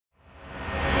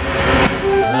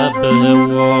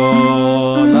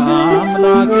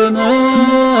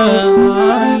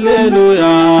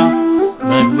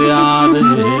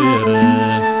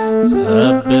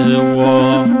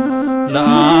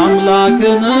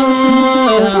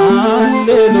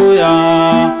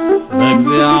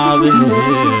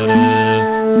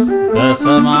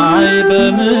በሰማይ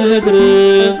በምድር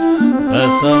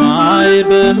በሰማይ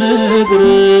በምድር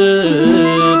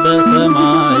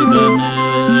በሰማይ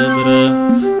በምድር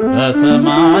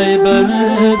በሰማይ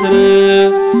በምድር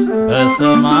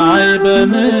በሰማይ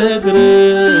በምድር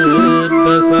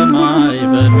በሰማይ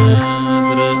በምድር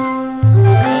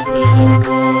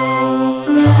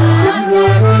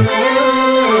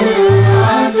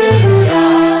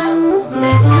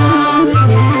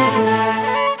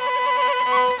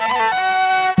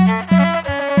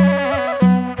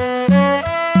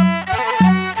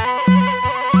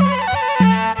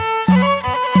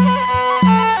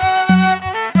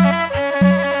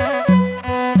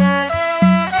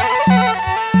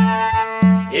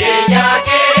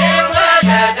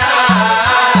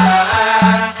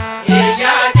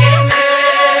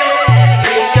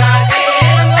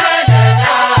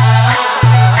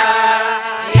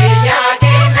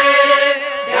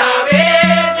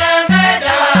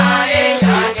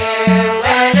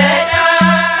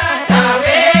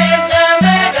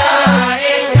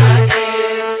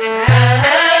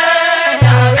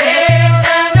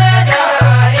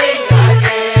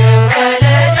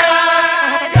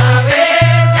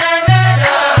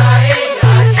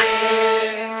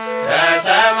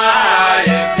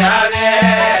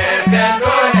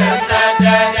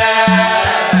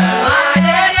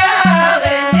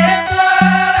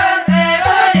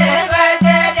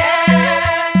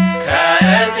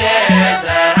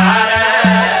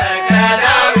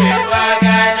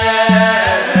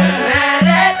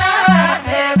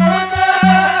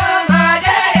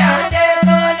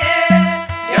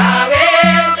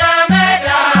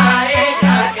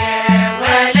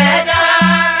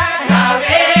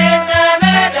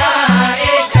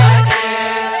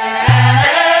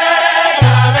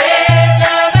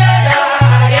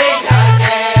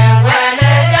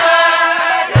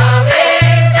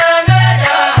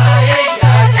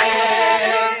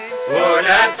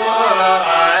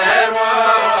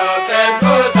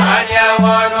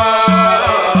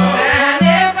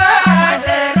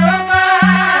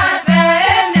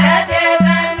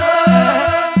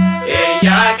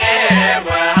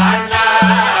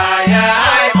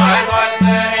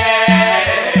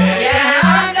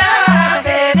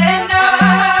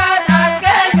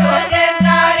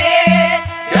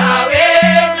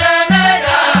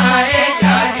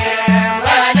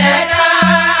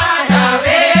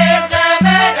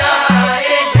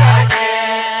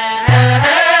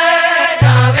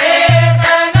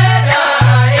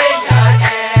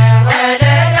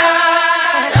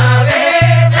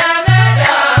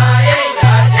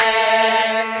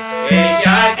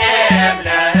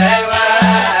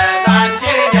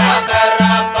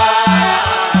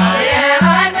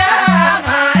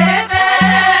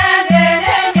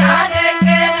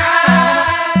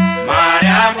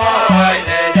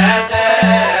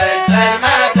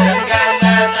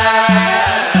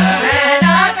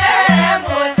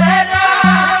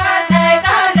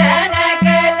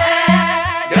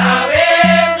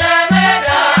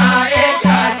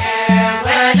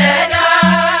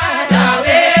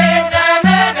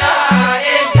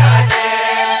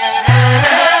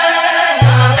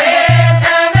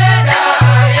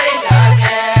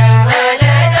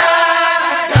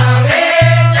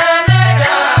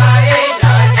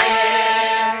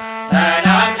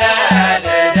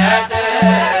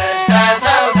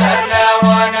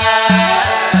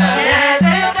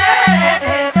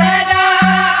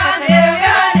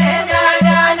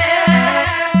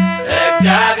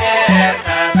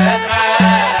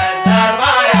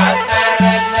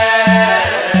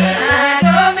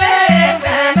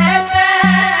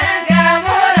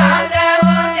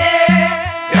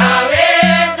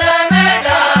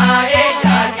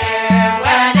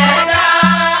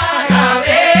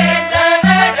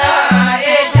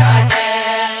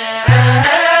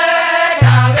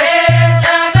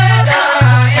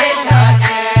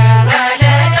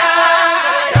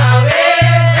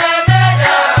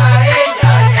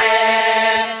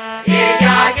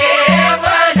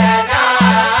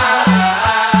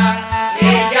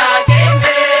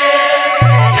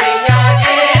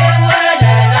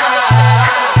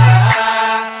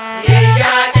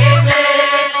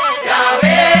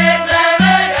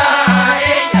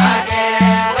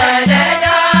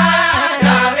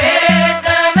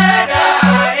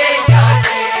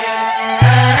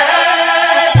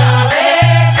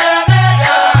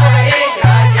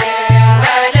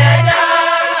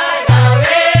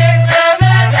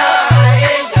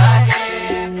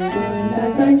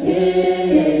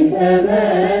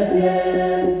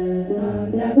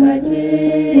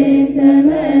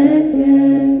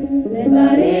ተመስገን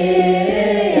ለዛሬ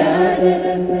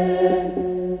ያደረሰን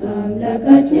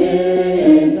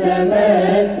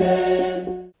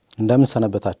እንደምን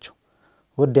ሰነበታችሁ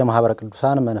ውድ የማህበረ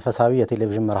ቅዱሳን መንፈሳዊ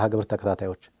የቴሌቪዥን መርሃ ግብር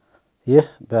ተከታታዮች ይህ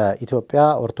በኢትዮጵያ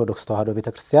ኦርቶዶክስ ተዋሕዶ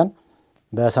ቤተክርስቲያን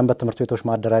በሰንበት ትምህርት ቤቶች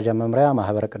ማደራጃ መምሪያ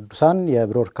ማህበረ ቅዱሳን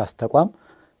የብሮድካስት ተቋም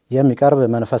የሚቀርብ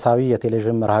መንፈሳዊ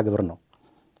የቴሌቪዥን መርሃ ግብር ነው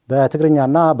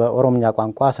በትግርኛና በኦሮምኛ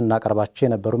ቋንቋ ስናቀርባቸው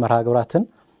የነበሩ መርሃ ግብራትን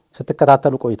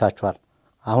ስትከታተሉ ቆይታችኋል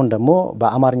አሁን ደግሞ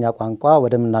በአማርኛ ቋንቋ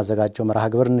ወደምናዘጋጀው መርሃ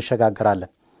ግብር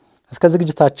እንሸጋገራለን እስከ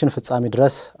ዝግጅታችን ፍጻሜ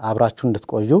ድረስ አብራችሁ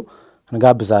እንድትቆዩ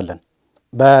እንጋብዛለን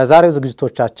በዛሬው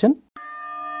ዝግጅቶቻችን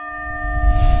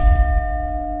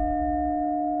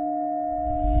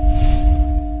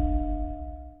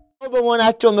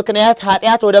በመሆናቸው ምክንያት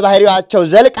ኃጢያት ወደ ባህሪያቸው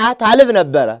ዘልቃ ታልፍ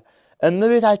ነበር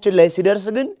እመቤታችን ላይ ሲደርስ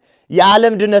ግን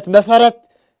የዓለም ድነት መሰረት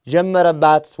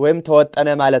ጀመረባት ወይም ተወጠነ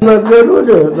ማለት ነው መገሉን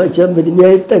መቼም እድሜ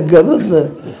አይጠገብም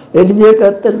እድሜ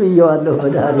ቀጥል ብየዋለሁ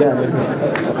መድኃኒዓለም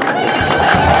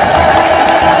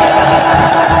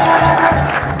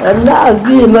እና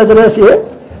እዚህ መድረሴ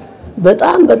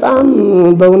በጣም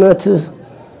በእውነት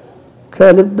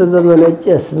ከልብ በመነጨ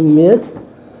ስሜት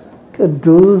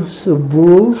ቅዱስ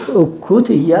ቡፍ እኩት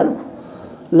እያልኩ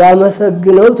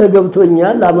ላመሰግነው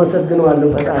ተገብቶኛል ላመሰግነዋለሁ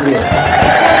ፈጣሪ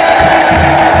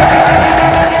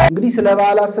እንግዲህ ስለ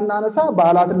በዓላት ስናነሳ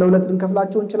በዓላትን ለሁለት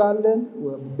ልንከፍላቸው እንችላለን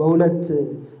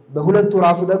በሁለቱ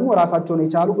ራሱ ደግሞ ራሳቸውን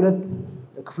የቻሉ ሁለት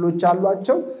ክፍሎች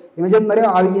አሏቸው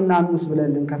የመጀመሪያው አብይና ንዑስ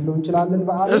ብለን ልንከፍለው እንችላለን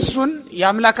በዓል እሱን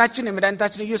የአምላካችን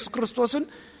የመድኃኒታችን ኢየሱስ ክርስቶስን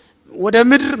ወደ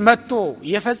ምድር መጥቶ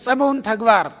የፈጸመውን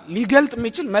ተግባር ሊገልጥ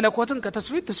የሚችል መለኮትን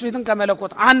ከተስፊት ተስፊትን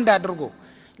ከመለኮት አንድ አድርጎ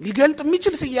ሊገልጥ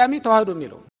የሚችል ስያሜ ተዋህዶ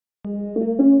የሚለው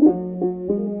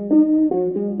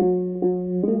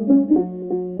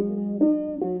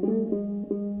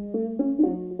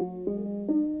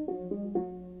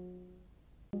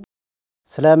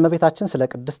ስለ እመቤታችን ስለ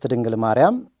ቅድስት ድንግል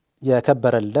ማርያም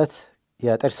የከበረለት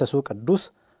የጤርሰሱ ቅዱስ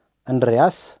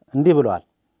እንድሪያስ እንዲህ ብሏል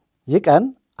ይህ ቀን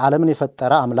ዓለምን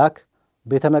የፈጠረ አምላክ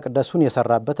ቤተ መቅደሱን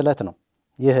የሰራበት ዕለት ነው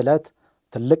ይህ ዕለት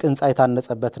ትልቅ ሕንጻ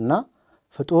የታነጸበትና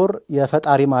ፍጡር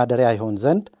የፈጣሪ ማደሪያ ይሆን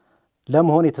ዘንድ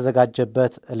ለመሆን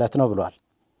የተዘጋጀበት ዕለት ነው ብሏል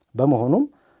በመሆኑም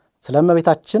ስለ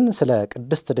እመቤታችን ስለ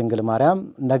ቅድስት ድንግል ማርያም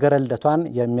ነገረ ልደቷን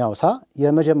የሚያወሳ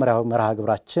የመጀመሪያው መርሃ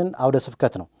ግብራችን አውደ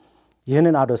ስብከት ነው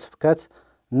ይህንን አውደ ስብከት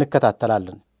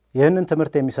እንከታተላለን ይህንን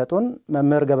ትምህርት የሚሰጡን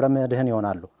መምህር ገብረ መድኅን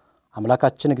ይሆናሉ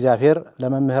አምላካችን እግዚአብሔር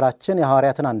ለመምህራችን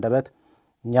የሐዋርያትን አንደበት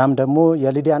እኛም ደግሞ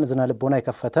የሊዲያን ዝነ ልቦና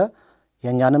የከፈተ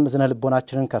የኛንም ዝነ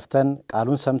ልቦናችንን ከፍተን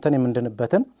ቃሉን ሰምተን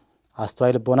የምንድንበትን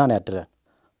አስተዋይ ልቦናን ያድለን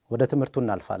ወደ ትምህርቱ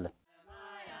እናልፋለን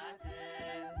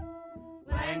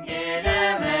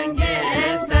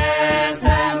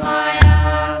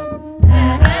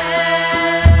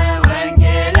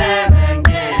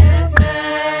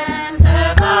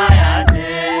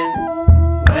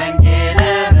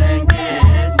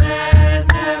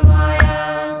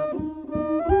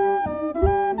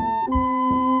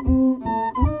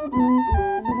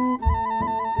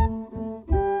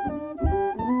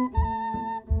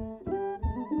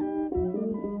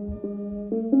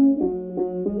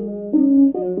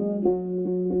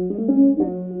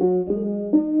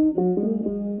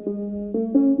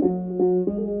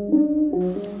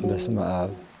በስመ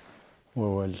አብ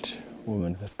ወወልድ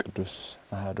ወመንፈስ ቅዱስ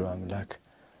አሐዱ አምላክ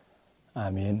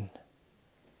አሜን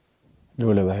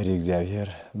ልዑለ ባሕርይ እግዚአብሔር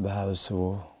በሐሳቡ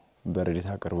በረድኤት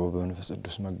አቅርቦ በመንፈስ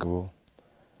ቅዱስ መግቦ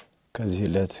ከዚህ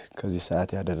ዕለት ከዚህ ሰዓት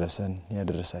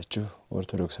ያደረሳችሁ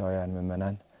ኦርቶዶክሳውያን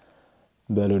ምእመናን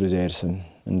በልዑል እግዚአብሔር ስም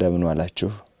እንደምን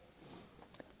ዋላችሁ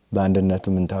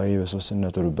በአንድነቱ ምንታዊ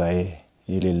በሶስትነቱ ርባዬ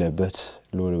የሌለበት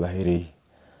ልዑል ባሕርይ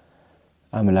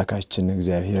አምላካችን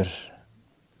እግዚአብሔር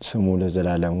ስሙ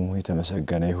ለዘላለሙ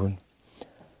የተመሰገነ ይሁን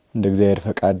እንደ እግዚአብሔር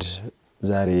ፈቃድ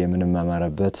ዛሬ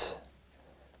የምንማማርበት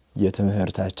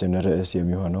የትምህርታችን ርዕስ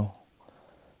የሚሆነው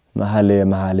መኃልየ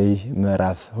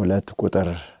ምዕራፍ 2 ቁጥር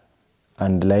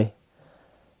 1 ላይ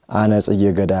አነ ጽጌ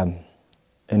ገዳም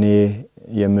እኔ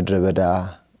የምድረ በዳ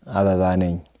አበባ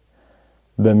ነኝ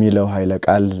በሚለው ኃይለ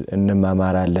ቃል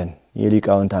እንማማራለን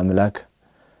የሊቃውንት አምላክ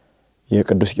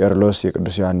የቅዱስ ቄርሎስ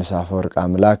የቅዱስ ዮሐንስ አፈወርቅ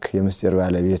አምላክ የምስጢር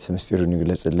ባለቤት ምስጢሩን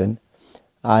ይግለጽልን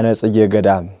አነ ጽጌ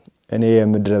ገዳም እኔ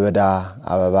የምድረ በዳ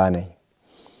አበባ ነኝ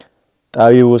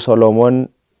ጣቢው ሶሎሞን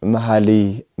መኃልይ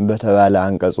በተባለ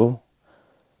አንቀጹ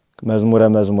መዝሙረ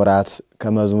መዝሙራት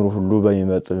ከመዝሙሩ ሁሉ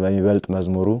በሚበልጥ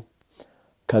መዝሙሩ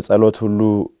ከጸሎት ሁሉ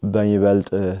በሚበልጥ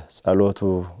ጸሎቱ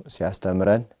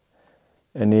ሲያስተምረን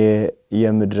እኔ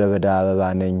የምድረ በዳ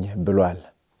አበባ ነኝ ብሏል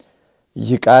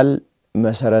ይህ ቃል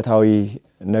መሰረታዊ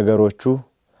ነገሮቹ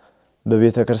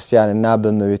በቤተክርስቲያንና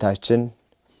በእመቤታችን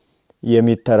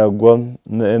የሚተረጎም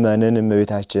ምእመንን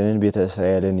እመቤታችንን ቤተ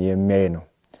እስራኤልን የሚያይ ነው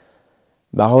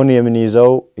ባሁን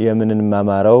የምንይዘው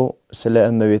የምንማማረው ስለ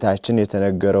እመቤታችን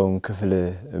የተነገረውን ክፍል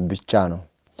ብቻ ነው።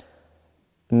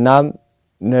 እናም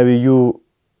ነብዩ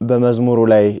በመዝሙሩ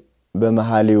ላይ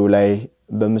በመሐሌው ላይ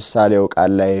በምሳሌው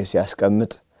ቃል ላይ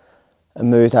ሲያስቀምጥ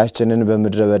እመቤታችንን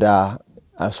በምድረ በዳ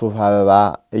አሱፍ አበባ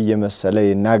እየመሰለ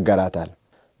ይናገራታል።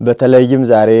 በተለይም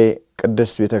ዛሬ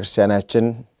ቅድስት ቤተክርስቲያናችን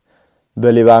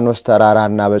በሊባኖስ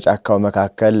ተራራና በጫካው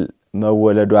መካከል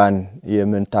መወለዷን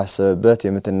የምንታስብበት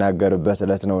የምትናገርበት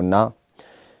ዕለት ነውና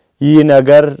ይህ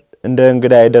ነገር እንደ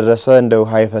እንግዳ የደረሰ እንደ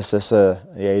ውሃ የፈሰሰ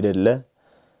ያይደለ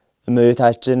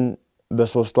እመቤታችን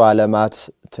በሶስቱ ዓለማት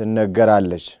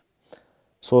ትነገራለች።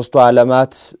 ሶስቱ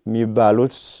ዓለማት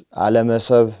የሚባሉት ዓለመ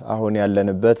ሰብ አሁን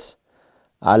ያለንበት፣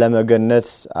 ዓለመ ገነት፣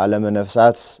 ዓለመ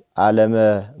ነፍሳት፣ ዓለመ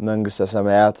መንግሥተ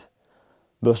ሰማያት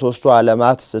በሶስቱ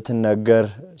ዓለማት ስትነገር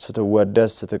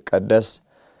ስትወደስ ስትቀደስ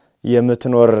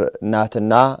የምትኖር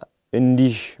ናትና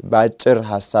እንዲህ ባጭር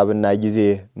ሐሳብና ጊዜ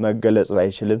መገለጽ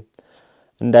ባይችልም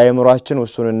እንዳይምሯችን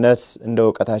ውሱንነት እንደ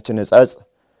ዕውቀታችን ዕጸጽ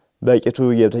በቂቱ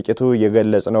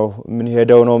የገለጽነው ምን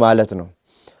ሄደው ነው ማለት ነው።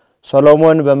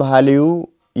 ሰሎሞን በመሐሌው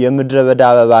የምድረ በዳ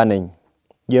አበባ ነኝ፣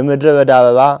 የምድረ በዳ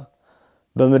አበባ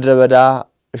በምድረ በዳ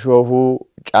እሾሁ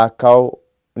ጫካው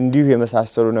እንዲሁ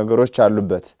የመሳሰሉ ነገሮች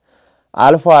አሉበት።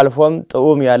 አልፎ አልፎም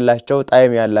ጥዑም ያላቸው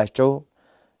ጣዕም ያላቸው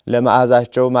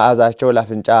ለመዓዛቸው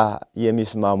ለአፍንጫ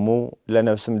የሚስማሙ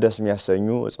ለነፍስም ደስ የሚያሰኙ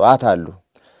እጽዋት አሉ።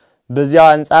 በዚያው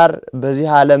አንፃር በዚህ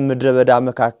ዓለም ምድረ በዳ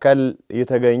መካከል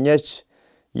የተገኘች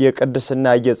የቅድስና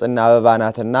የጽና አበባ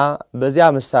ናትና በዚያ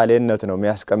ምሳሌነት ነው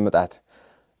የሚያስቀምጣት።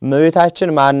 እመቤታችን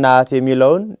ማናት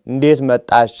የሚለውን እንዴት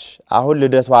መጣች? አሁን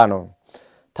ልደቷ ነው።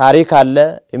 ታሪክ አለ።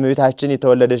 እመቤታችን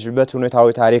የተወለደችበት ሁኔታዊ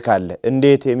ታሪክ አለ።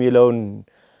 እንዴት የሚለውን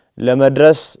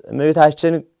ለመድረስ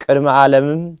እመቤታችን ቅድመ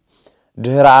ዓለምም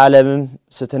ድህረ ዓለምም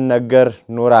ስትነገር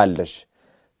ኖራለች።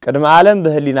 ቅድመ ዓለም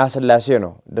በህሊና ሥላሴ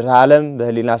ነው። ድህረ ዓለም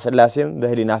በህሊና ሥላሴም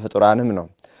በህሊና ፍጡራንም ነው።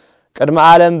 ቅድመ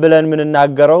ዓለም ብለን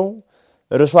ምንናገረው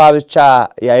እርሷ ብቻ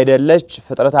ያይደለች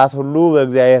ፍጥረታት ሁሉ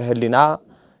በእግዚአብሔር ህሊና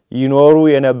ይኖሩ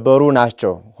የነበሩ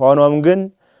ናቸው። ሆኖም ግን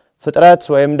ፍጥረት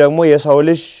ወይም ደግሞ የሰው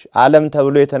ልጅ ዓለም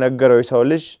ተብሎ የተነገረው የሰው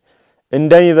ልጅ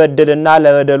እንደሚበድልና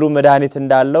ለበደሉ መድኃኒት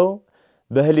እንዳለው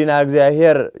በህሊና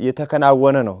እግዚአብሔር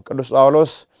የተከናወነ ነው። ቅዱስ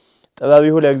ጳውሎስ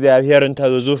ጥበቢሁ ለእግዚአብሔር እንተ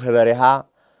ብዙኅ ኅበሪሃ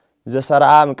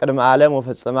ዘሰርዓም ቅድመ ዓለም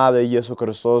ወፈጽማ በኢየሱስ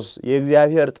ክርስቶስ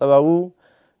የእግዚአብሔር ጥበቡ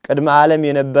ቅድመ ዓለም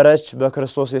የነበረች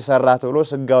በክርስቶስ የሰራት ብሎ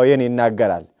ስጋዌን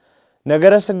ይናገራል።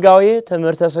 ነገረ ስጋዌ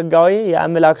ትምህርተ ስጋዌ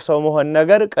የአምላክ ሰው መሆን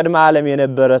ነገር ቅድመ ዓለም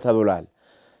የነበረ ተብሏል።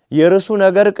 የርሱ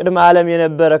ነገር ቅድመ ዓለም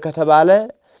የነበረ ከተባለ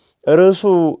ርሱ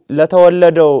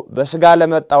ለተወለደው በስጋ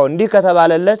ለመጣው እንዲህ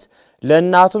ከተባለለት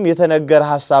ለእናቱም የተነገረ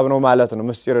ሐሳብ ነው ማለት ነው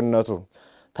ምስጢርነቱ።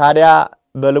 ታዲያ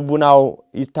በልቡናው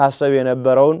ይታሰብ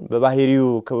የነበረውን በባህሪው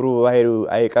ክብሩ በባህሪው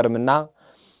አይቀርምና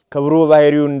ክብሩ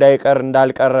በባህሪው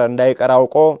እንዳይቀር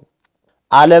አውቆ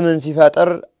ዓለምን ሲፈጥር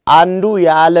አንዱ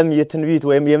የዓለም የትንቢት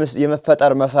ወይም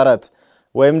የመፈጠር መሰረት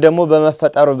ወይም ደግሞ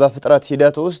በመፈጠሩ በፍጥረት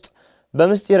ሂደት ውስጥ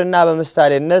በምስጢርና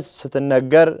በምሳሌነት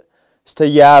ስትነገር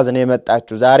ስትያዝ ነው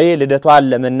የመጣችው። ዛሬ ልደቷን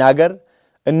ለመናገር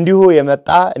እንዲሁ የመጣ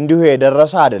እንዲሁ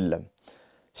የደረሰ አይደለም።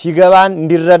 ሲገባን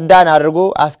እንዲረዳን አድርጎ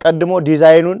አስቀድሞ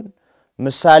ዲዛይኑን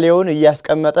ምሳሌውን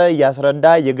እያስቀመጠ እያስረዳ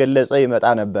እየገለጸ ይመጣ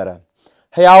ነበር።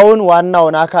 ሕያውን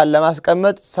ዋናውን አካል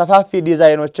ለማስቀመጥ ሰፋፊ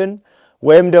ዲዛይኖችን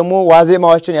ወይም ደግሞ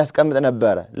ዋዜማዎችን ያስቀምጥ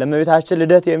ነበር። ለእመቤታችን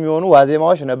ልደት የሚሆኑ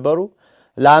ዋዜማዎች ነበሩ።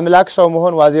 ለአምላክ ሰው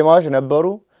መሆን ዋዜማዎች ነበሩ።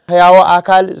 ሕያው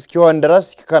አካል እስኪሆን ድረስ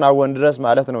እስኪከናወን ድረስ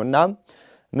ማለት ነውና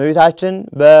እመቤታችን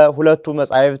በሁለቱ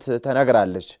መጻሕፍት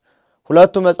ተነግራለች።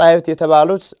 ሁለቱ መጻሕፍት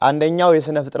የተባሉት አንደኛው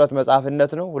የሥነ ፍጥረት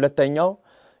መጽሐፍነት ነው። ሁለተኛው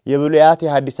የብሉያት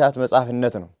የሐዲሳት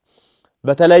መጽሐፍነት ነው።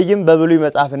 በተለይም በብሉይ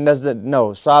መጽሐፍነት ነው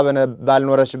እሷ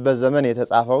ባልኖረችበት ዘመን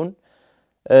የተጻፈውን።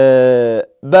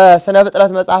 በሥነ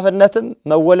ፍጥረት መጽሐፍነትም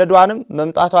መወለዷንም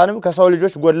መምጣቷንም ከሰው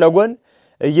ልጆች ጎን ለጎን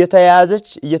እየተያዘች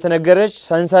እየተነገረች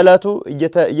ሰንሰለቱ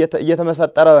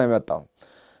እየተመሰጠረ ነው የመጣው።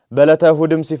 በዕለተ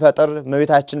እሑድም ሲፈጥር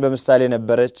እመቤታችን በምሳሌ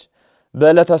ነበረች።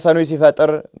 በዕለተ ሰኑይ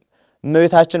ሲፈጥር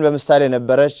እመቤታችን በምሳሌ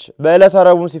ነበረች። በዕለተ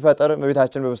ረቡዕ ሲፈጥር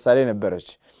እመቤታችን በምሳሌ ነበረች።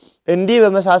 እንዲህ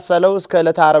በመሳሰለው እስከ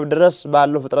ዕለተ ዓርብ ድረስ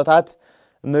ባሉ ፍጥረታት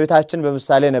እመቤታችን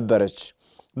በምሳሌ ነበረች።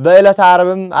 በዕለተ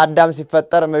ዓርብም አዳም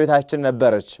ሲፈጠር እመቤታችን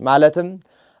ነበረች። ማለትም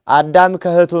አዳም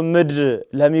ከእህቱ ምድር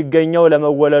ለሚገኘው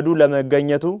ለመወለዱ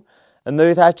ለመገኘቱ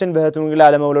እመቤታችን በእህቱ እንግላ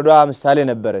ለመውለዷ ምሳሌ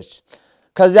ነበረች።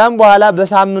 ከዚያም በኋላ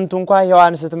በሳምንቱ እንኳን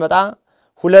ሔዋን ስትመጣ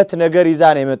ሁለት ነገር ይዛ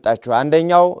ነው የመጣችው።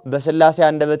 አንደኛው በሥላሴ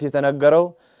አንደበት የተነገረው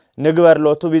ንግበር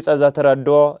ሎቱ ቢጸዘ ትረዶ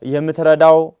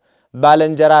የምትረዳው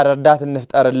ባለንጀራ ረዳት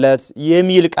እንፍጠርለት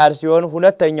የሚል ቃል ሲሆን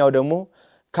ሁለተኛው ደግሞ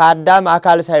ከአዳም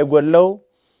አካል ሳይጎለው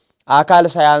አካል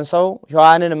ሳያንሰው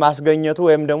ሔዋንን ማስገኘቱ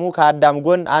ወይም ደግሞ ከአዳም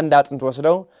ጎን አንድ አጥንት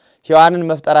ወስደው ሔዋንን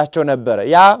መፍጠራቸው ነበር።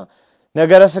 ያ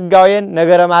ነገረ ስጋዌን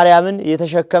ነገረ ማርያምን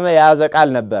የተሸከመ የያዘ ቃል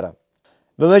ነበር።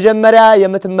 በመጀመሪያ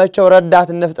የምትመቸው ረዳት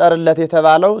እንፍጠርለት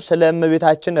የተባለው ስለ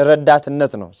እመቤታችን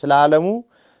ረዳትነት ነው። ስለ ዓለሙ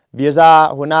ቤዛ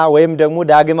ሁና ወይም ደግሞ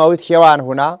ዳግማዊት ሔዋን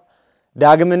ሁና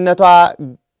ዳግምነቷ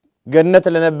ገነት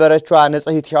ለነበረችዋ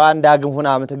ንጽሕት ሔዋን ዳግም ሁና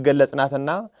ምትገለጽናትና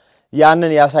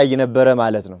ያንን ያሳይ ነበር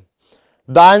ማለት ነው።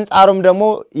 በአንጻሩም ደግሞ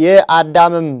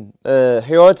የአዳምም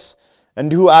ሕይወት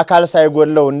እንዲሁ አካል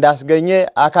ሳይጎለው እንዳስገኘ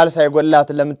አካል ሳይጎላት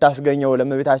ለምታስገኘው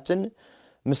ለእመቤታችን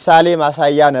ምሳሌ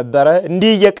ማሳያ ነበር።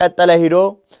 እንዲህ እየቀጠለ ሄዶ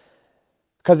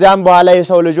ከዚያም በኋላ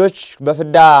የሰው ልጆች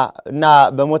በፍዳ እና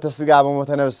በሞተ ስጋ በሞተ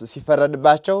ነፍስ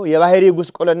ሲፈረድባቸው የባህሪ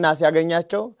ጉስቁልና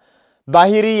ሲያገኛቸው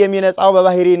ባህሪ የሚነጻው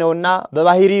በባህሪ ነውና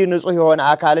በባህሪ ንጹህ የሆነ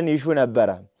አካልን ይሹ ነበር።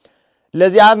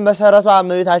 ለዚያም መሰረቷ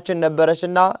እመቤታችን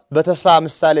ነበረችና በተስፋ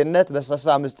ምሳሌነት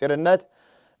በተስፋ ምስጢርነት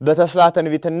በተስፋ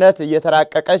ትንቢትነት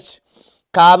እየተራቀቀች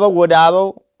ከአበው ወደ አበው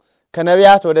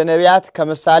ከነቢያት ወደ ነቢያት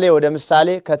ከምሳሌ ወደ ምሳሌ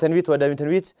ከትንቢት ወደ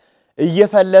ትንቢት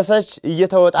እየፈለሰች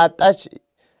እየተወጣጣች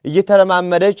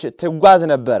እየተረማመደች ትጓዝ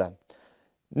ነበር።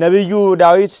 ነብዩ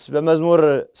ዳዊት በመዝሙር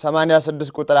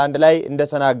 86 ቁጥር 1 ላይ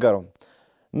እንደተናገረው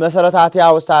መሰረታቲያ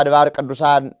ውስተ አድባር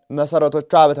ቅዱሳን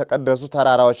መሰረቶቿ በተቀደሱ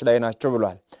ተራራዎች ላይ ናቸው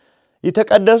ብሏል።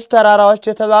 የተቀደሱ ተራራዎች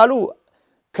የተባሉ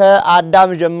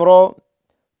ከአዳም ጀምሮ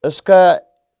እስከ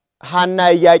ሐና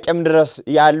ኢያቄም ድረስ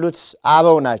ያሉት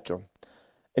አበው ናቸው።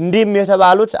 እንዲህም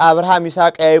የተባሉት አብርሃም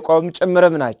ይስሐቅ ያዕቆብ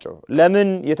ጭምርም ናቸው። ለምን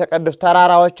የተቀደሱ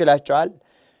ተራራዎች ይላቸዋል?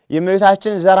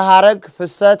 የእመቤታችን ዘር ሐረግ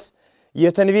ፍሰት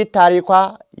የትንቢት ታሪኳ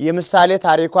የምሳሌ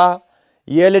ታሪኳ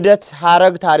የልደት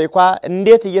ሐረግ ታሪኳ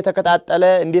እንዴት እየተከታተለ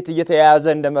እንዴት እየተያያዘ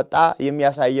እንደመጣ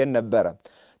የሚያሳየን ነበር።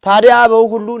 ታዲያ አበው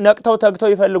ሁሉ ነቅተው ተግተው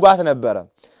ይፈልጓት ነበር።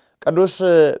 ቅዱስ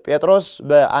ጴጥሮስ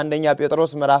በአንደኛ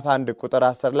ጴጥሮስ ምዕራፍ 1 ቁጥር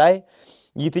 10 ላይ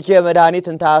ይትኬ መድኃኒት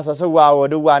እንታሰስዋ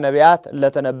ወድዋ ነቢያት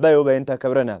ለተነበዩ በእንተ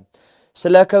ክብርነ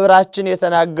ስለ ክብራችን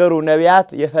የተናገሩ ነቢያት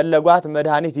የፈለጓት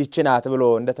መድኃኒት ይችናት ብሎ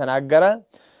እንደተናገረ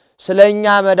ስለኛ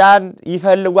መዳን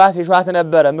ይፈልጓት ይሿት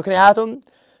ነበር። ምክንያቱም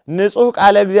ንጹህ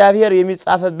ቃለ እግዚአብሔር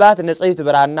የሚጻፍባት ንጽሕት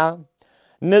ብራና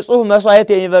ንጹህ መስዋዕት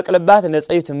የሚበቅልባት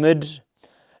ንጽሕት ምድር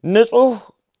ንጹህ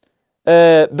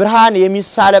ብርሃን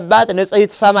የሚሳለባት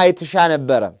ንጽሕት ሰማይ ትሻ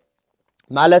ነበር።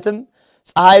 ማለትም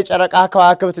ፀሐይ ጨረቃ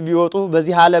ከዋክብት ቢወጡ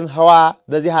በዚህ ዓለም ህዋ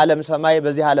በዚህ ዓለም ሰማይ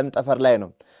በዚህ ዓለም ጠፈር ላይ ነው።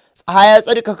 ፀሐይ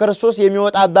ጽድቅ ክርስቶስ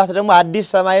የሚወጣባት ደግሞ አዲስ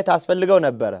ሰማይ ታስፈልገው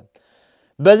ነበር።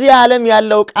 በዚህ ዓለም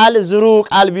ያለው ቃል ዝሩ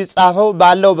ቃል ቢጻፈው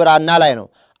ባለው ብራና ላይ ነው።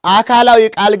 አካላዊ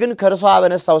ቃል ግን ከርሷ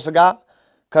በነሳው ስጋ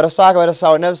ከርሷ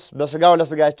በነሳው ነፍስ በስጋው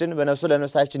ለስጋችን በነፍሱ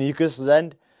ለነፍሳችን ይክስ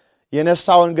ዘንድ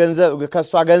የነሳውን ገንዘብ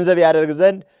ከሷ ገንዘብ ያደርግ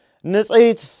ዘንድ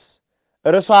ንጽሕት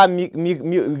ርሷ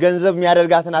ገንዘብ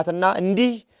የሚያደርጋት ናትና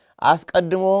እንዲህ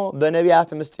አስቀድሞ በነቢያት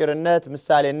ምስጢርነት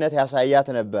ምሳሌነት ያሳያት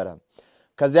ነበር።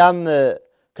 ከዚያም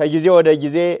ከጊዜ ወደ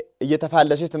ጊዜ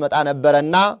እየተፋለሰች ትመጣ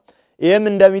ነበርና ይህም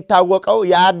እንደሚታወቀው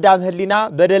የአዳም ህሊና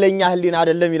በደለኛ ህሊና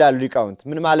አይደለም ይላሉ ሊቃውንት።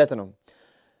 ምን ማለት ነው?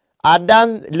 አዳም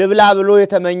ልብላ ብሎ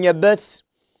የተመኘበት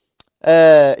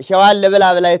ሔዋን ልብላ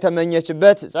ብላ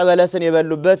የተመኘችበት ጸበለስን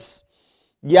የበሉበት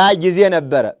ያ ጊዜ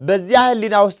ነበር። በዚያ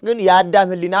ህሊና ውስጥ ግን የአዳም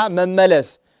ህሊና መመለስ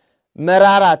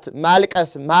መራራት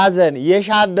ማልቀስ ማዘን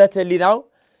የሻበት ህሊናው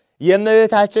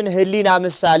የእመቤታችን ህሊና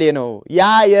ምሳሌ ነው። ያ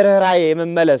የርህራሄ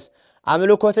የመመለስ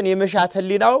አምልኮትን የመሻት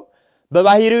ህሊናው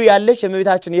በባህሪው ያለች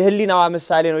የእመቤታችን የህሊናዋ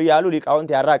ምሳሌ ነው እያሉ ሊቃውንት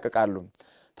ያራቅቃሉ።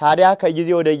 ታዲያ ከጊዜ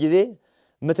ወደ ጊዜ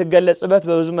ምትገለጽበት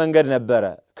በብዙ መንገድ ነበር።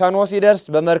 ከኖህ ሲደርስ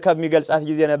በመርከብ የሚገልጻት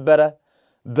ጊዜ ነበር።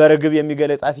 በርግብ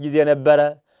የሚገልጻት ጊዜ ነበር።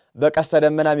 በቀስተ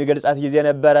ደመና የሚገልጻት ጊዜ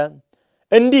ነበር።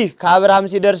 እንዲህ ከአብርሃም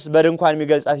ሲደርስ በድንኳን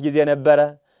የሚገልጻት ጊዜ ነበር።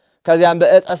 ከዚያም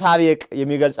በዕፀ ሳቤቅ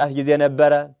የሚገልጻት ጊዜ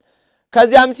ነበር።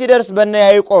 ከዚያም ሲደርስ በነ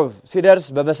ያዕቆብ ሲደርስ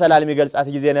በመሰላል የሚገልጻት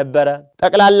ጊዜ ነበር።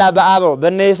 ጠቅላላ በአበው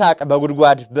በነ ይስሐቅ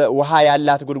በጉድጓድ በውሃ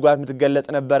ያላት ጉድጓድ ምትገለጽ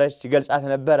ነበረች ይገልጻት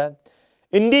ነበር።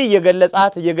 እንዲህ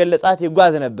እየገለጻት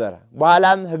ይጓዝ ነበር።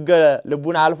 በኋላም ህገ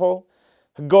ልቡን አልፎ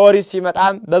ህገ ኦሪት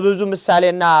ሲመጣም በብዙ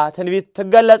ምሳሌና ትንቢት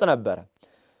ትገለጽ ነበር።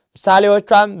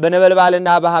 ምሳሌዎቿም በነበልባልና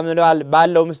በሐመልማል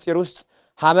ባለው ምስጢር ውስጥ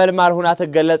ሐመልማል ሆና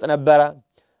ትገለጽ ነበር።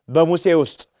 በሙሴ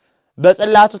ውስጥ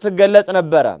በጽላቱ ትገለጽ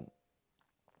ነበር።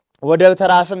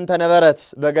 ወደብተራ ስም ተነበረት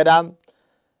በገዳም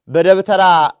በደብተራ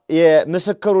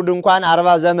የምስክሩ ድንኳን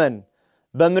 40 ዘመን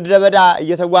በምድረ በዳ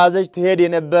እየተጓዘች ትሄድ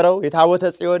የነበረው የታቦተ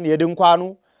ጽዮን የድንኳኑ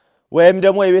ወይም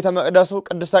ደግሞ የቤተ መቅደሱ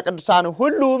ቅድስተ ቅዱሳን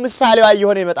ሁሉ ምሳሌዋ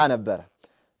እየሆነ ይመጣ ነበር።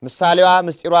 ምሳሌዋ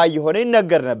ምስጢሯ እየሆነ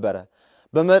ይነገር ነበር።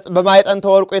 በማይጠንተ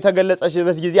ወርቁ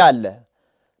የተገለጸችበት ጊዜ አለ።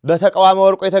 በተቀዋመ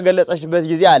ወርቁ የተገለጸችበት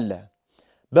ጊዜ አለ።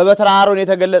 በበትረ አሮን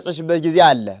የተገለጸችበት ጊዜ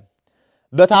አለ።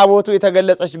 በታቦቱ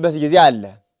የተገለጸችበት ጊዜ አለ።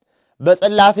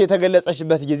 በጽላት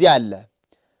የተገለጸችበት ጊዜ አለ።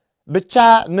 ብቻ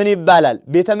ምን ይባላል?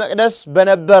 ቤተ መቅደስ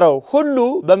በነበረው ሁሉ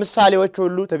በምሳሌዎች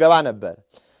ሁሉ ትገባ ነበር።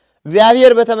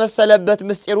 እግዚአብሔር በተመሰለበት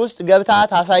ምስጢር ውስጥ ገብታ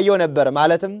ታሳየው ነበር።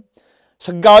 ማለትም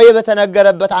ስጋዊ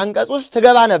በተነገረበት አንቀጽ ውስጥ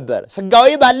ትገባ ነበር። ስጋዊ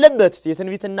ባለበት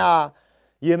የትንቢትና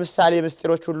የምሳሌ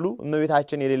ምስጢሮች ሁሉ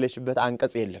እመቤታችን የሌለችበት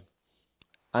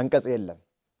አንቀጽ የለም።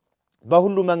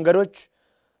 በሁሉ መንገዶች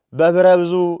በብረ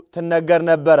ብዙ ትነገር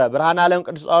ነበረ። ብርሃነ ዓለም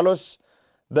ቅዱስ ጳውሎስ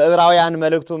በዕብራውያን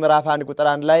መልእክቱ ምዕራፍ 1 ቁጥር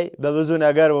 1 ላይ በብዙ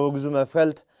ነገር በብዙ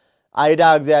መፍልት አይዳ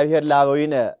እግዚአብሔር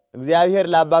ለአበዊነ እግዚአብሔር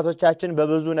ለአባቶቻችን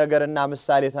በብዙ ነገርና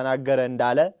ምሳሌ ተናገረ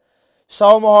እንዳለ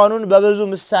ሰው መሆኑን በብዙ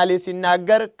ምሳሌ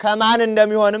ሲናገር ከማን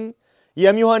እንደሚሆንም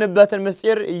የሚሆንበትን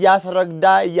ምስጢር እያስረዳ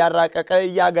እያራቀቀ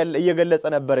እየገለጸ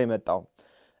ነበር የመጣው።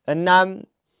 እናም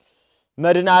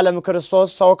መድኃኔ ዓለም ክርስቶስ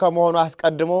ሰው ከመሆኑ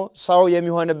አስቀድሞ ሰው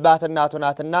የሚሆንባት እናቱ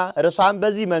ናትና እርሷም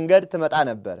በዚህ መንገድ ትመጣ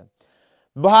ነበር።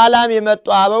 በኋላም የመጡ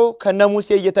አበው ከነሙሴ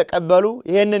እየተቀበሉ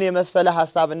ይህንን የመሰለ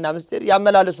ሐሳብና ምስጢር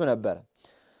ያመላልሱ ነበር።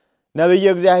 ነብዩ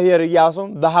እግዚአብሔር ኢያሱም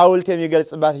በሐውልት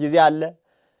የሚገልጽባት ጊዜ አለ።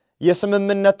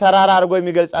 የስምምነት ተራራ አድርጎ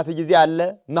የሚገልጻት ጊዜ አለ።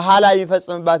 መሐላ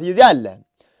የሚፈጽምባት ጊዜ አለ።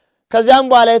 ከዚያም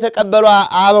በኋላ የተቀበሉ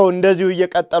አበው እንደዚሁ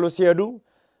እየቀጠሉ ሲሄዱ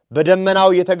በደመናው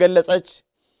እየተገለጸች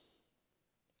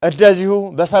እንደዚሁ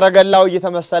በሰረገላው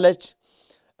እየተመሰለች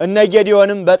እነ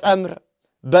ጌዲዮንም በጸምር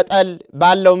በጠል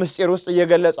ባለው ምስጢር ውስጥ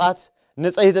እየገለጿት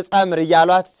ንጽሕት ጸምር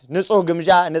እያሏት ንጹሕ ግምጃ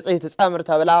ንጽሕት ጸምር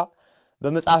ተብላ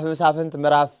በመጽሐፍ መሳፍንት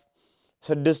ምዕራፍ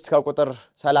 6 ከቁጥር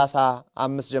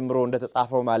 35 ጀምሮ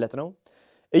እንደተጻፈው ማለት ነው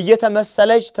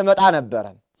እየተመሰለች ትመጣ ነበር።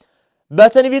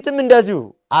 በትንቢትም እንደዚሁ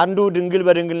አንዱ ድንግል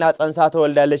በድንግልና ጸንሳ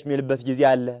ተወልዳለች የሚልበት ጊዜ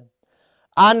አለ።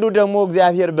 አንዱ ደግሞ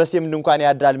እግዚአብሔር በሴም ድንኳን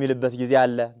ያድራል የሚልበት ጊዜ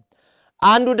አለ።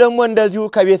 አንዱ ደግሞ እንደዚሁ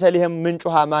ከቤተልሔም ምንጭ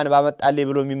ውሃ ማን ባመጣልኝ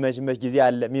ብሎ የሚመችበት ጊዜ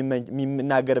አለ፣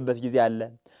 የሚናገርበት ጊዜ አለ።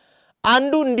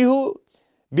 አንዱ እንዲሁ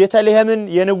ቤተልሔምን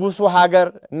የንጉሱ ሀገር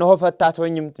እነሆ ፈታት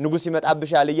ሆኝም ንጉስ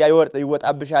ይመጣብሻል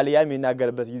ይወጣብሻል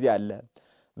የሚናገርበት ጊዜ አለ።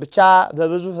 ብቻ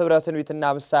በብዙ ህብረ ትንቢትና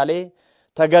ምሳሌ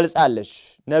ተገልጻለች።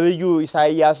 ነብዩ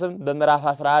ኢሳይያስም በምዕራፍ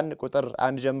 11 ቁጥር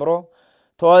 1 ጀምሮ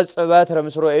ተወጽእ በትር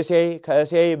ምስሮ እሴይ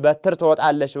ከእሴይ በትር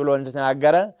ትወጣለች ብሎ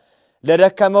እንደተናገረ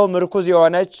ለደከመው ምርኩዝ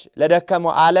የሆነች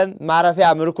ለደከመው ዓለም ማረፊያ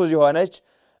ምርኩዝ የሆነች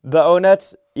በእውነት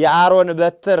የአሮን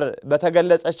በትር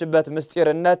በተገለጸችበት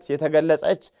ምስጢርነት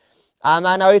የተገለጸች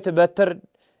አማናዊት በትር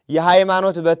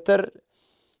የሃይማኖት በትር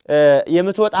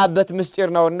የምትወጣበት ምስጢር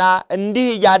ነውና እንዲህ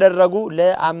ያደረጉ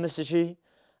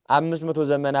ለ5500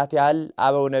 ዘመናት ያህል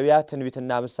አበው ነቢያት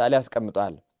ትንቢትና ምሳሌ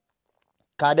ያስቀምጧል።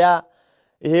 ካዲያ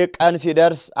ይሄ ቀን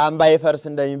ሲደርስ አምባ ይፈርስ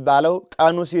እንደሚባለው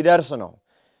ቀኑ ሲደርስ ነው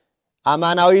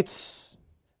አማናዊት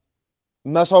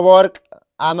መሶበ ወርቅ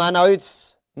አማናዊት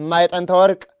ማይጠንተ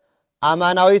ወርቅ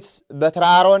አማናዊት በትረ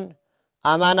አሮን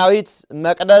አማናዊት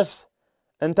መቅደስ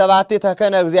እንተባቴ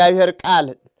ተከነ እግዚአብሔር ቃል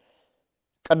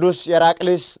ቅዱስ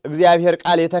የራቅሊስ እግዚአብሔር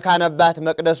ቃል የተካነባት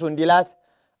መቅደሱ እንዲላት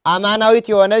አማናዊት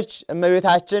የሆነች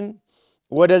እመቤታችን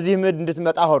ወደዚህ ምድር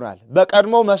እንድትመጣ ሆኗል።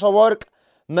 በቀድሞ መሶበ ወርቅ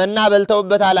መና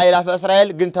በልተውበታል አእላፈ እስራኤል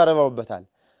ግን ተርበውበታል።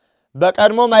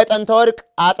 በቀድሞ ማይጠንተ ወርቅ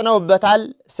አጥነውበታል፣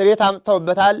 ስሬት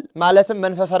አምጥተውበታል፣ ማለትም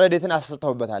መንፈሰ ረድኤትን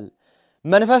አሰጥተውበታል።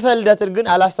 መንፈሰ ልደትን ግን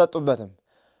አላሰጡበትም።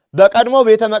 በቀድሞ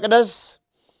ቤተ መቅደስ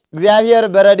እግዚአብሔር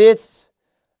በረድኤት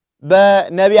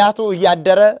በነቢያቱ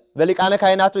እያደረ በሊቃነ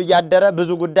ካህናቱ እያደረ ብዙ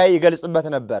ጉዳይ ይገልጽበት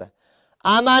ነበር።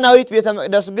 አማናዊት ቤተ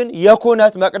መቅደስ ግን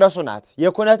የኩነት መቅደሱ ናት።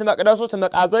 የኩነት መቅደሱ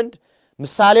ትመጣ ዘንድ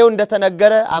ምሳሌው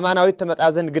እንደተነገረ አማናዊት ትመጣ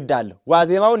ዘንድ ግድ አለው።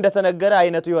 ዋዜማው እንደተነገረ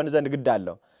አይነቱ ይሆን ዘንድ ግድ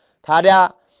አለው። ታዲያ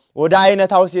ወደ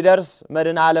አይነታው ሲደርስ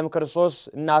መድኃኔ ዓለም ክርስቶስ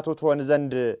እናቱ ትሆን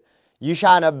ዘንድ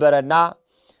ይሻ ነበረና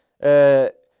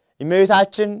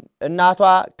እመቤታችን እናቷ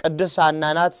ቅድስት ሐና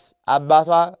ናት፣ አባቷ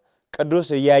ቅዱስ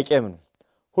ኢያቄም ነው።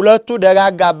 ሁለቱ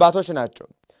ደጋግ አባቶች ናቸው።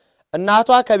 እናቷ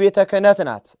ከቤተ ክህነት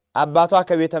ናት፣ አባቷ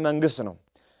ከቤተ መንግስት ነው።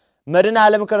 መድኃኔ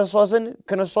ዓለም ክርስቶስን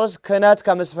ክርስቶስ ክህነት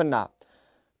ከምስፍና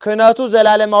ክህነቱ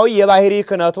ዘላለማዊ የባህሪ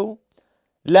ክህነቱ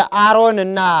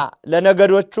ለአሮንና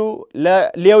ለነገዶቹ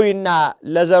ለሌዊና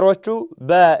ለዘሮቹ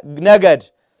በነገድ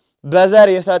በዘር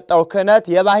የሰጠው ክህነት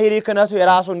የባህሪ ክህነቱ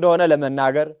የራሱ እንደሆነ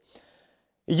ለመናገር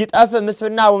ይጠፍ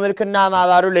ምስፍና ወምልክና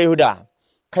ማባሩ ለይሁዳ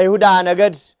ከይሁዳ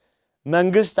ነገድ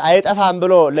መንግስት አይጠፋም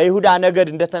ብሎ ለይሁዳ ነገድ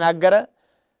እንደተናገረ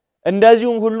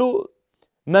እንደዚሁም ሁሉ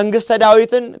መንግስተ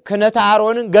ዳዊትን ክህነተ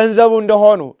አሮንን ገንዘቡ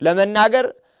እንደሆኑ ለመናገር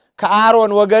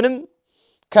ከአሮን ወገንም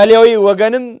ከሌዊ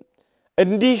ወገንም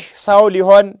እንዲህ ሰው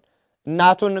ሊሆን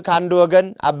እናቱን ካንድ ወገን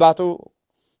አባቱ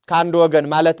ካንድ ወገን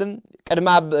ማለትም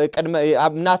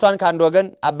እናቷን ካንድ ወገን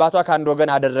አባቷ ካንድ ወገን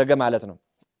አደረገ ማለት ነው።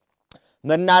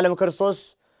 መድኃኔ ዓለም ክርስቶስ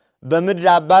በምድር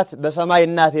አባት በሰማይ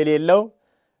እናት የሌለው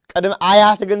ቅድመ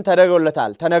አያት ግን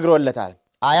ተነግሮለታል።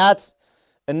 አያት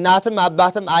እናትም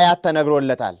አባትም አያት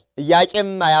ተነግሮለታል። ኢያቄም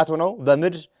አያቱ ነው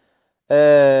በምድር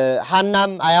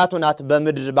ሐናም አያቱ ናት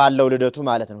በምድር ባለው ልደቱ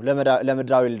ማለት ነው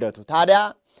ለምድራዊ ልደቱ። ታዲያ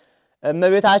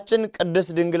እመቤታችን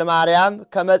ቅድስት ድንግል ማርያም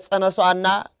ከመጸነሷና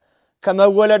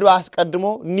ከመወለዱ አስቀድሞ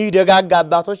እኒህ ደጋግ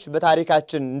አባቶች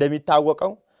በታሪካችን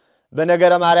እንደሚታወቀው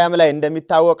በነገረ ማርያም ላይ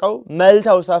እንደሚታወቀው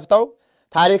መልተው ሰፍተው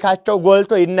ታሪካቸው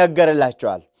ጎልቶ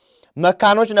ይነገርላቸዋል።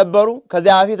 መካኖች ነበሩ፣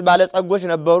 ከዚያ በፊት ባለጸጎች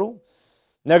ነበሩ።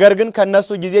 ነገር ግን ከነሱ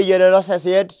ጊዜ እየደረሰ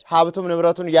ሲሄድ ሀብቱም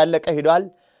ንብረቱን እያለቀ ሄዷል።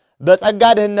 በጸጋ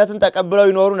ድህነትን ተቀብለው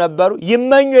ይኖሩ ነበሩ።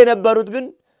 ይመኙ የነበሩት ግን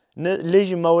ልጅ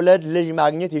መውለድ ልጅ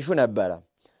ማግኘት ይሹ ነበረ።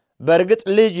 በእርግጥ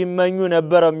ልጅ ይመኙ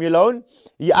ነበረ የሚለውን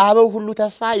የአበው ሁሉ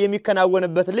ተስፋ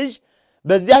የሚከናወንበት ልጅ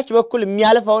በዚያች በኩል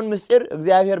የሚያልፈውን ምስጢር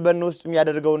እግዚአብሔር በእነሱ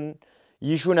የሚያደርገውን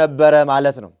ይሹ ነበረ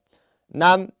ማለት ነው።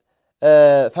 እናም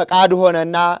ፈቃድ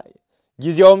ሆነና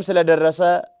ጊዜውም ስለደረሰ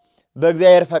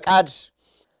በእግዚአብሔር ፈቃድ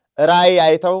ራእይ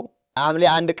አይተው ሐምሌ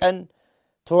 1 ቀን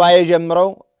ቱባኤ ጀምረው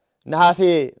ነሐሴ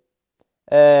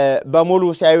በሙሉ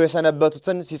ሲያዩ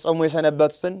የሰነበቱትን ሲጾሙ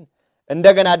የሰነበቱትን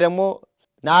እንደገና ደግሞ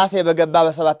ነሐሴ በገባ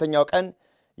በሰባተኛው ቀን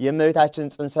የእመቤታችን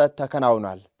ጽንሰት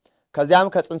ተከናውኗል። ከዚያም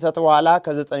ከጽንሰት በኋላ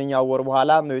ከ9ኛው ወር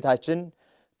በኋላ እመቤታችን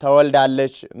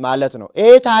ተወልዳለች ማለት ነው።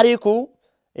 ይሄ ታሪኩ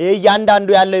ይሄ እያንዳንዱ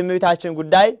ያለው የእመቤታችን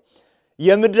ጉዳይ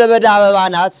የምድረ በዳ አበባ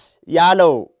ናት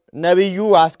ያለው ነቢዩ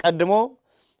አስቀድሞ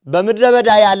በምድረ በዳ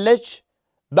ያለች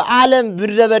በዓለም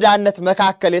ምድረ በዳነት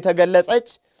መካከል የተገለጸች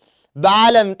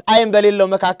በዓለም ጣይም በሌለው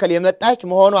መካከል የመጣች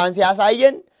መሆኗን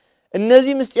ሲያሳየን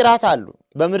እነዚህ ምስጢራት አሉ።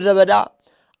 በምድረ በዳ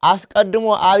አስቀድሞ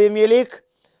አቤሜሌክ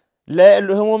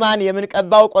ለሕሙማን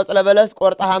የምንቀባው ቆጽለ በለስ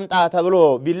ቆርጣ አምጣ ተብሎ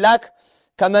ቢላክ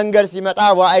ከመንገድ ሲመጣ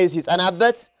ወአይ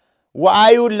ሲጸናበት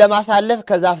ወአዩን ለማሳለፍ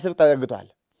ከዛፍ ስር ተጠግቷል።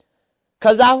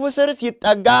 ከዛፉ ስር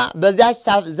ሲጠጋ በዚያች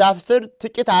ዛፍ ስር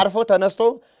ጥቂት አርፎ ተነስቶ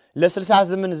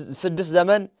ለ68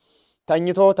 ዘመን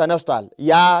ተኝቶ ተነስቷል።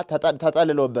 ያ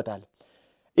ተጠልሎበታል።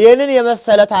 ይህንን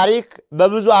የመሰለ ታሪክ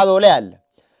በብዙ አበው ላይ አለ።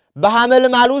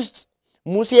 በሐመልማል ውስጥ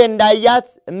ሙሴ እንዳያት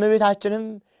እመቤታችንም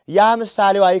ያ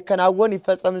ምሳሌዋ ይከናወን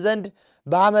ይፈጸም ዘንድ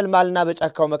በሐመልማልና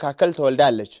በጫካው መካከል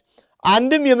ተወልዳለች።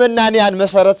 አንድም የመናንያን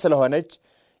መሰረት ስለሆነች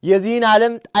የዚህን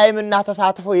ዓለም ጣዕምና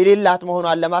ተሳትፎ የሌላት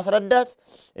መሆኗን ለማስረዳት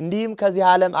እንዲህም ከዚህ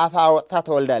ዓለም አፋ ወጥታ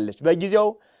ተወልዳለች። በጊዜው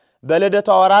በልደቷ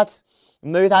ወራት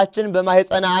እመቤታችን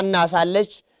በማኅፀነ ሐና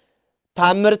ሳለች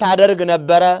ታምር ታደርግ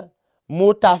ነበረ፣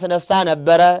 ሙት ታስነሳ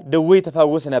ነበረ፣ ድውይ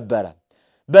ትፈውስ ነበረ።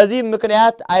 በዚህም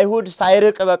ምክንያት አይሁድ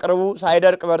ሳይርቅ በቅርቡ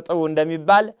ሳይደርቅ በርጥቡ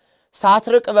እንደሚባል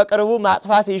ሳትርቅ በቅርቡ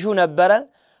ማጥፋት ይሹ ነበረ።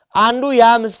 አንዱ ያ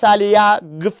ምሳሌ ያ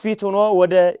ግፊት ሆኖ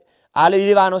ወደ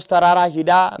ሊባኖስ ተራራ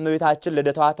ሂዳ እመቤታችን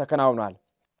ልደቷ ተከናውኗል።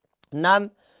 እናም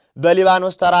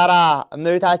በሊባኖስ ተራራ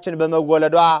እመቤታችን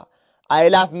በመወለዷ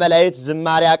አይላፍ መላእክት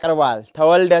ዝማሬ አቅርቧል።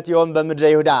 ተወልደት ዮም በምድረ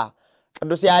ይሁዳ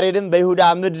ቅዱስ ያሬድም በይሁዳ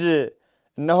ምድር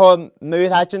እነሆ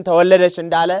እመቤታችን ተወለደች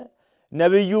እንዳለ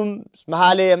ነቢዩም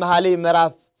መኃልየ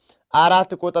ምዕራፍ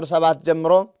 4 ቁጥር 7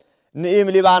 ጀምሮ ንኢም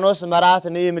ሊባኖስ መራት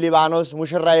ንኢም ሊባኖስ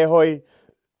ሙሽራዬ ሆይ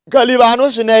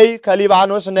ከሊባኖስ ነይ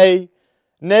ከሊባኖስ ነይ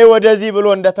ነይ ወደዚህ ብሎ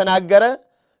እንደተናገረ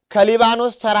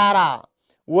ከሊባኖስ ተራራ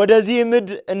ወደዚህ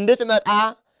ምድር እንድትመጣ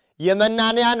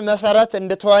የመናንያን መሰረት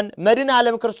እንድትሆን መድኃኔ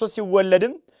ዓለም ክርስቶስ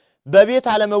ሲወለድም በቤት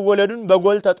አለመወለዱን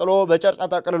በጎል ተጥሎ በጨርቅ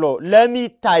ተጠቅልሎ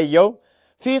ለሚታየው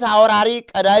ፊት አውራሪ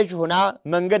ቀዳጅ ሆና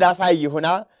መንገድ አሳይ ሆና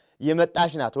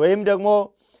የመጣች ናት። ወይም ደግሞ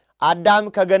አዳም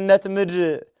ከገነት ምድር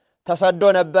ተሰዶ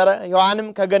ነበረ፣ ሔዋንም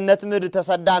ከገነት ምድር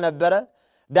ተሰዳ ነበረ።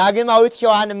 ዳግማዊት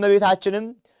ሔዋን እመቤታችንም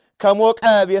ከሞቀ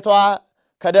ቤቷ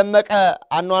ከደመቀ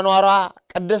አኗኗሯ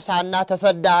ቅድስት ሐና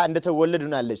ተሰዳ እንድትወለድ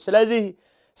ሆናለች። ስለዚህ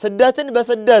ስደትን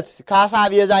በስደት ካሳ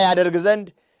ቤዛ ያደርግ ዘንድ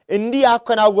እንዲህ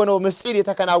ያከናወነው ምስጢር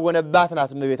የተከናወነባት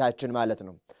ናት እመቤታችን ማለት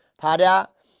ነው። ታዲያ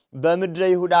በምድረ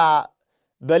ይሁዳ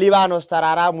በሊባኖስ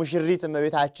ተራራ ሙሽሪት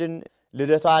እመቤታችን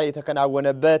ልደቷ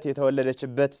የተከናወነበት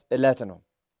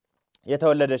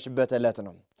የተወለደችበት ዕለት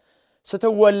ነው።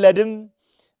 ስትወለድም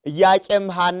ኢያቄም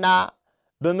ሐና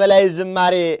በመላእክት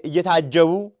ዝማሬ እየታጀቡ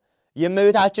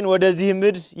የእመቤታችን ወደዚህ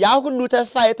ምድር ያ ሁሉ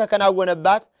ተስፋ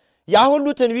የተከናወነባት ያ ሁሉ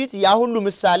ትንቢት ያ ሁሉ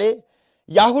ምሳሌ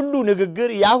ያ ሁሉ ንግግር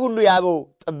ያ ሁሉ ያበው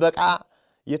ጥበቃ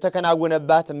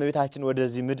የተከናወነባት እመቤታችን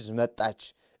ወደዚህ ምድር መጣች።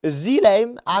 እዚህ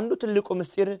ላይም አንዱ ትልቁ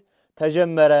ምስጢር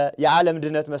ተጀመረ፣ የዓለም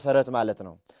ድነት መሰረት ማለት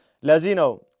ነው። ለዚህ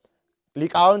ነው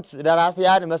ሊቃውንት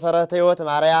ደራሲያን መሰረተ ሕይወት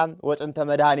ማርያም ወጥንተ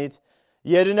መድኃኒት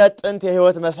የድነት ጥንት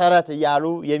የሕይወት መሰረት እያሉ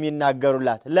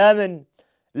የሚናገሩላት።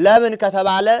 ለምን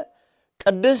ከተባለ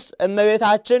ቅድስት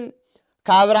እመቤታችን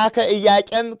ከአብራከ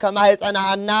ኢያቄም ከማኅፀነ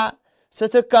ሐና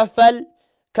ስትከፈል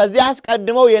ከዚያ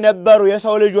አስቀድመው የነበሩ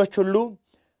የሰው ልጆች ሁሉ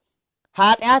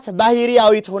ኃጢአት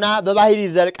ባህሪያዊት ሆና በባህሪ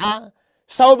ዘልቃ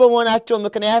ሰው በመሆናቸው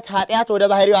ምክንያት ኃጢአት ወደ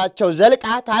ባህሪያቸው ዘልቃ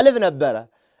ታልፍ ነበረ።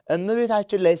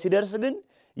 እመቤታችን ላይ ሲደርስ ግን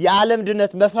የዓለም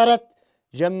ድነት መሰረት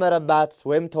ጀመረባት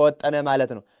ወይም ተወጠነ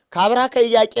ማለት ነው። ከአብራከ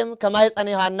ኢያቄም ከማኅፀነ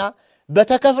ሐና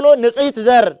በተከፍሎ ንጽሕት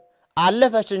ዘር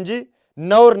አለፈች እንጂ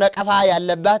ነውር ነቀፋ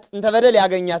ያለባት ጥንተ በደል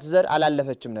ያገኛት ዘር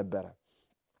አላለፈችም ነበር።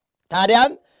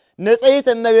 ታዲያም ንጽሕት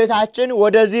እመቤታችን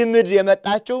ወደዚህ ምድር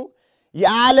የመጣችው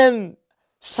የዓለም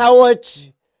ሰዎች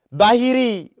ባህሪ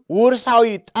ውርሳዊ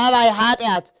ጠባይ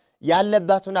ኃጢአት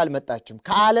ያለባቱን አልመጣችም።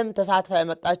 ከዓለም ተሳትፋ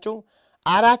የመጣችው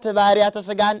 4 ባህሪያተ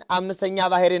ሥጋን 5ኛ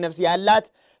ባህሪ ነፍስ ያላት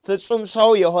ፍጹም ሰው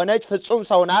የሆነች ፍጹም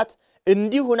ሰው ናት።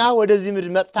 እንዲሁና ወደዚህ ምድር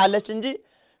መጥታለች እንጂ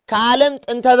ከዓለም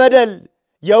ጥንተ በደል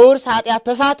የውርስ ኃጢአት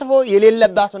ተሳትፎ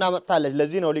የሌለባቱን መጥታለች።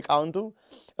 ለዚህ ነው ሊቃውንቱ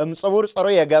እምጽቡር ጽሮ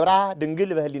የገብራ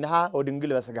ድንግል በህሊናሃ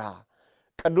ወድንግል በሥጋሃ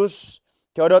ቅዱስ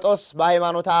ቴዎዶጦስ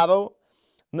በሃይማኖተ አበው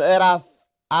ምዕራፍ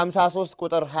 53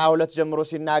 ቁጥር 22 ጀምሮ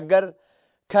ሲናገር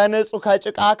ከንጹህ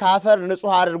ከጭቃ ካፈር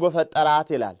ንጹህ አድርጎ ፈጠራት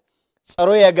ይላል። ጽሮ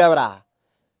የገብራ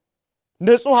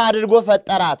ንጹህ አድርጎ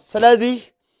ፈጠራት። ስለዚህ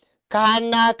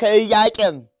ከሐና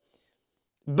ከኢያቄም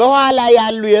በኋላ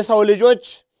ያሉ የሰው ልጆች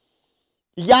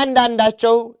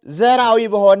እያንዳንዳቸው ዘራዊ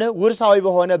በሆነ ውርሳዊ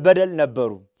በሆነ በደል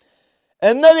ነበሩ።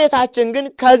 እመቤታችን ግን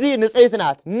ከዚህ ንጽሕት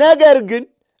ናት።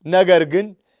 ነገር ግን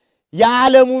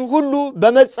የዓለሙን ሁሉ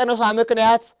በመጸነሷ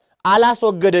ምክንያት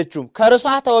አላስወገደችውም። ከርሷ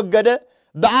ተወገደ።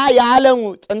 የዓለሙ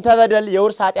ጥንተ በደል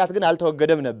የውርስ ኃጢአት ግን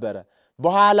አልተወገደም ነበረ።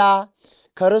 በኋላ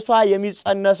ከርሷ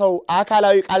የሚጸነሰው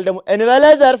አካላዊ ቃል ደግሞ እንበለ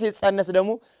ዘር ሲጸነስ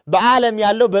ደግሞ በዓለም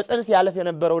ያለው በጽንስ ያለፍ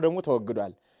የነበረው ደግሞ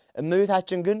ተወግዷል።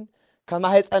 እመቤታችን ግን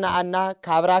ከማህፀናና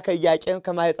ከአብራከ ኢያቄም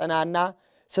ከማህፀናና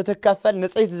ስትከፈል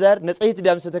ንጽሕት ዘር ንጽሕት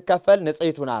ደም ስትከፈል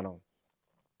ንጽሕት ሆና ነው።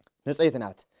 ንጽሕት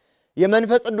ናት።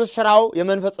 የመንፈስ ቅዱስ ሥራው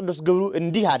የመንፈስ ቅዱስ ግብሩ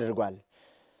እንዲህ አድርጓል።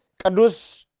 ቅዱስ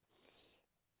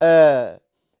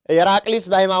የራቅሊስ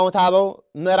በሃይማኖተ አበው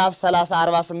ምዕራፍ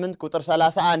 30:48 ቁጥር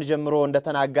 31 ጀምሮ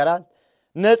እንደተናገራት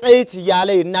ንጽሕት እያለ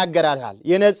ይናገራታል።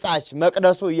 የነጻች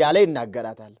መቅደሱ እያለ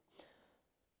ይናገራታል።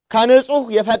 ከንጹህ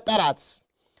የፈጠራት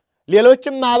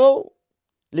ሌሎችም አበው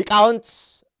ሊቃውንት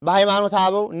በሃይማኖተ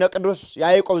አበው እነ ቅዱስ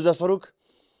ያዕቆብ ዘስሩግ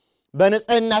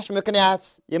በንጽህናሽ ምክንያት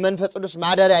የመንፈስ ቅዱስ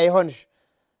ማደሪያ ይሆንሽ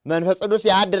መንፈስ ቅዱስ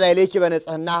ያድር አይለኪ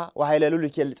በንጽህና ወኃይለ ሉል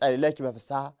ይልጸልለኪ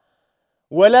በፍስሐ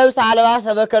ወለብስ አልባሰ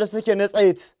በከርስኪ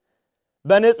ንጽሕት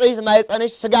በንጽሕት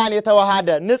ማይጸንሽ ስጋን የተዋሃደ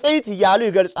ንጽሕት እያሉ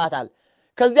ይገልጻታል።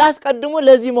 ከዚህ አስቀድሞ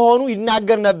ለዚህ መሆኑ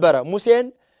ይናገር ነበረ። ሙሴን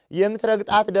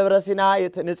የምትረግጣት ደብረ ሲና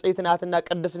ንጽሕት ናትና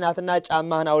ቅድስት ናትና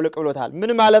ጫማህን አውልቅ ብሎታል።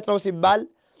 ምን ማለት ነው ሲባል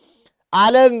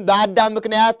ዓለም በአዳም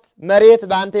ምክንያት መሬት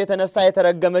በአንተ የተነሳ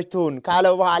የተረገመች ትሁን ካለ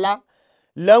በኋላ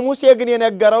ለሙሴ ግን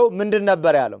የነገረው ምንድን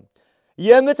ነበር ያለው?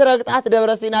 የምትረግጣት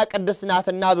ደብረ ሲና ቅድስት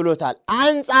ናትና ብሎታል።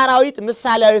 አንጻራዊት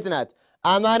ምሳሌያዊት ናት።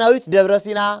 አማናዊት ደብረ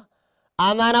ሲና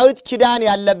አማናዊት ኪዳን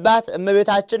ያለባት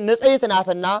እመቤታችን ንጽሕት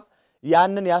ናትና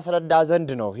ያንን ያስረዳ ዘንድ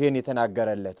ነው ይሄን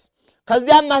የተናገረለት።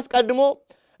 ከዚያም አስቀድሞ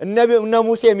እነ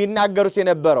ሙሴ የሚናገሩት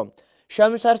የነበረው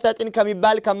ሸምሸር ሰጢን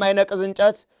ከሚባል ከማይነቅዝ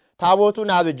እንጨት ታቦቱን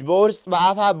አብጅ በውስጥ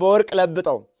በአፋ በወርቅ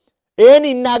ለብጠው ይህን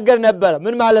ይናገር ነበር።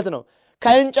 ምን ማለት ነው?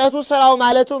 ከእንጨቱ ስራው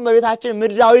ማለቱ እመቤታችን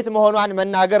ምድራዊት መሆኗን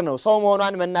መናገር ነው። ሰው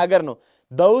መሆኗን መናገር ነው።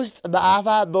 በውስጥ በአፋ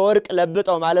በወርቅ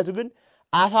ለብጠው ማለቱ ግን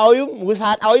አፋዊም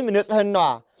ውሳጣዊም ንጽህናዋ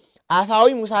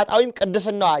አፋዊም ውሳጣዊም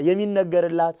ቅድስናዋ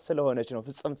የሚነገርላት ስለሆነች ነው።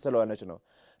 ፍጽምት ስለሆነች ነው።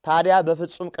 ታዲያ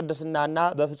በፍጹም ቅድስናና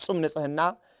በፍጹም ንጽህና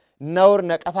ነውር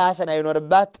ነቀፋ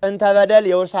ሳይኖርባት ጥንተ በደል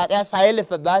የውርስ ኃጢአት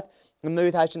ሳይልፍባት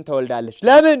እመቤታችን ተወልዳለች።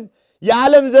 ለምን?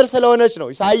 የዓለም ዘር ስለሆነች ነው።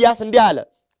 ኢሳይያስ እንዲህ አለ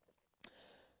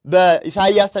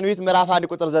በኢሳይያስ ትንቢት ምዕራፍ 1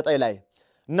 ቁጥር 9 ላይ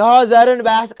እነሆ ዘርን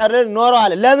ባያስቀርል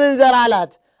ኖረዋል። ለምን ዘር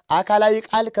አላት? አካላዊ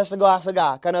ቃል ከስጋዋ ስጋ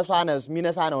ከነፍሷ ነፍስ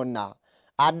ሚነሳ ነውና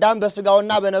አዳም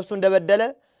በስጋውና በነፍሱ እንደበደለ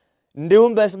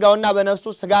እንዲሁም በስጋውና በነፍሱ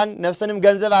ስጋን ነፍስንም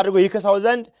ገንዘብ አድርጎ ይክሰው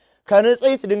ዘንድ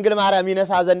ከንጽሕት ድንግል ማርያም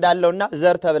ይነሳ ዘንድ አለውና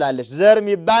ዘር ተብላለች። ዘር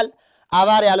የሚባል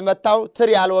አባር ያልመታው ትር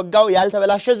ያልወጋው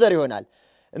ያልተበላሸ ዘር ይሆናል።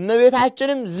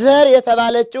 እመቤታችንም ዘር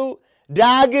የተባለችው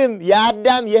ዳግም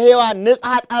የአዳም የሔዋን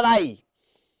ንጽሐ ጠባይ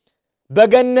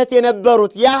በገነት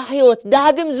የነበሩት ያ ሕይወት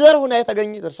ዳግም ዘር ሆና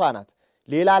የተገኘች እርሷ ናት።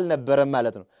 ሌላ አልነበረም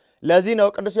ማለት ነው። ለዚህ ነው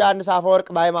ቅዱስ ዮሐንስ አፈወርቅ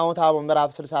በሃይማኖተ አበው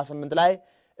ምዕራፍ 68 ላይ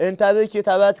እንተ ብኪ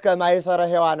ተበትከ ማይሰረ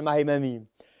ሔዋን ማሂመሚ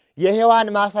የሔዋን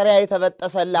ማሰሪያ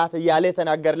የተበጠሰላት እያለ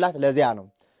የተናገርላት ለዚያ ነው።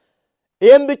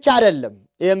 ይህም ብቻ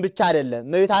አይደለም።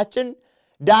 እመቤታችን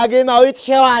ዳግማዊት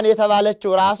ሔዋን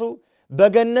የተባለችው ራሱ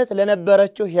በገነት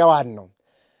ለነበረችው ሔዋን ነው።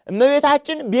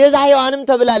 እመቤታችን ቤዛ ሔዋንም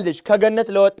ተብላለች። ከገነት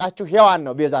ለወጣችው ሔዋን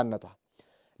ነው ቤዛነቷ።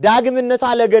 ዳግምነቷ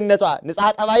ለገነቷ ንጽሐ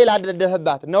ጠባይ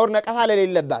ላልደፈባት ነውር ነቀፋ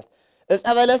ለሌለባት ዕፀ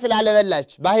በለስ ላለበላች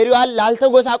ባህሪዋን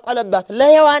ላልተጎሳቆለባት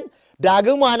ለሔዋን ዳግሟ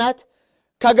ናት።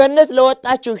 ከገነት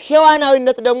ለወጣችው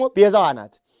ሔዋናዊነት ደግሞ ቤዛዋ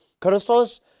ናት። ክርስቶስ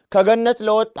ከገነት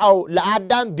ለወጣው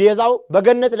ለአዳም ቤዛው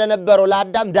በገነት ለነበረው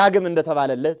ለአዳም ዳግም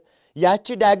እንደተባለለት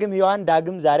ያቺ ዳግም ሔዋን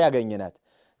ዳግም ዛሬ አገኘናት።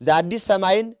 አዲስ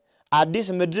ሰማይን አዲስ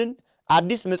ምድርን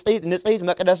አዲስ ንጽሕት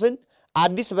መቅደስን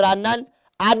አዲስ ብራናን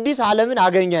አዲስ ዓለምን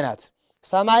አገኘናት።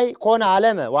 ሰማይ ኮነ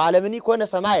ዓለመ ወዓለምኒ ኮነ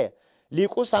ሰማይ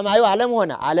ሊቁ ሰማዩ ዓለም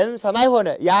ሆነ ዓለምም ሰማይ ሆነ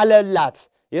ያለላት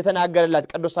የተናገረላት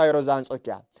ቅዱስ ሳዊሮስ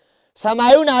ዘአንጾኪያ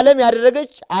ሰማዩን ዓለም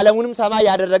ያደረገች ዓለሙንም ሰማይ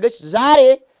ያደረገች ዛሬ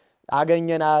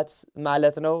አገኘናት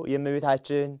ማለት ነው።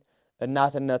 የእመቤታችን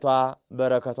እናትነቷ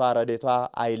በረከቷ ረድኤቷ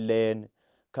አይለየን፣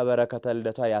 ከበረከተ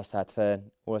ልደቷ ያሳትፈን።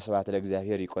 ወስብሐት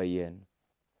ለእግዚአብሔር። ይቆየን።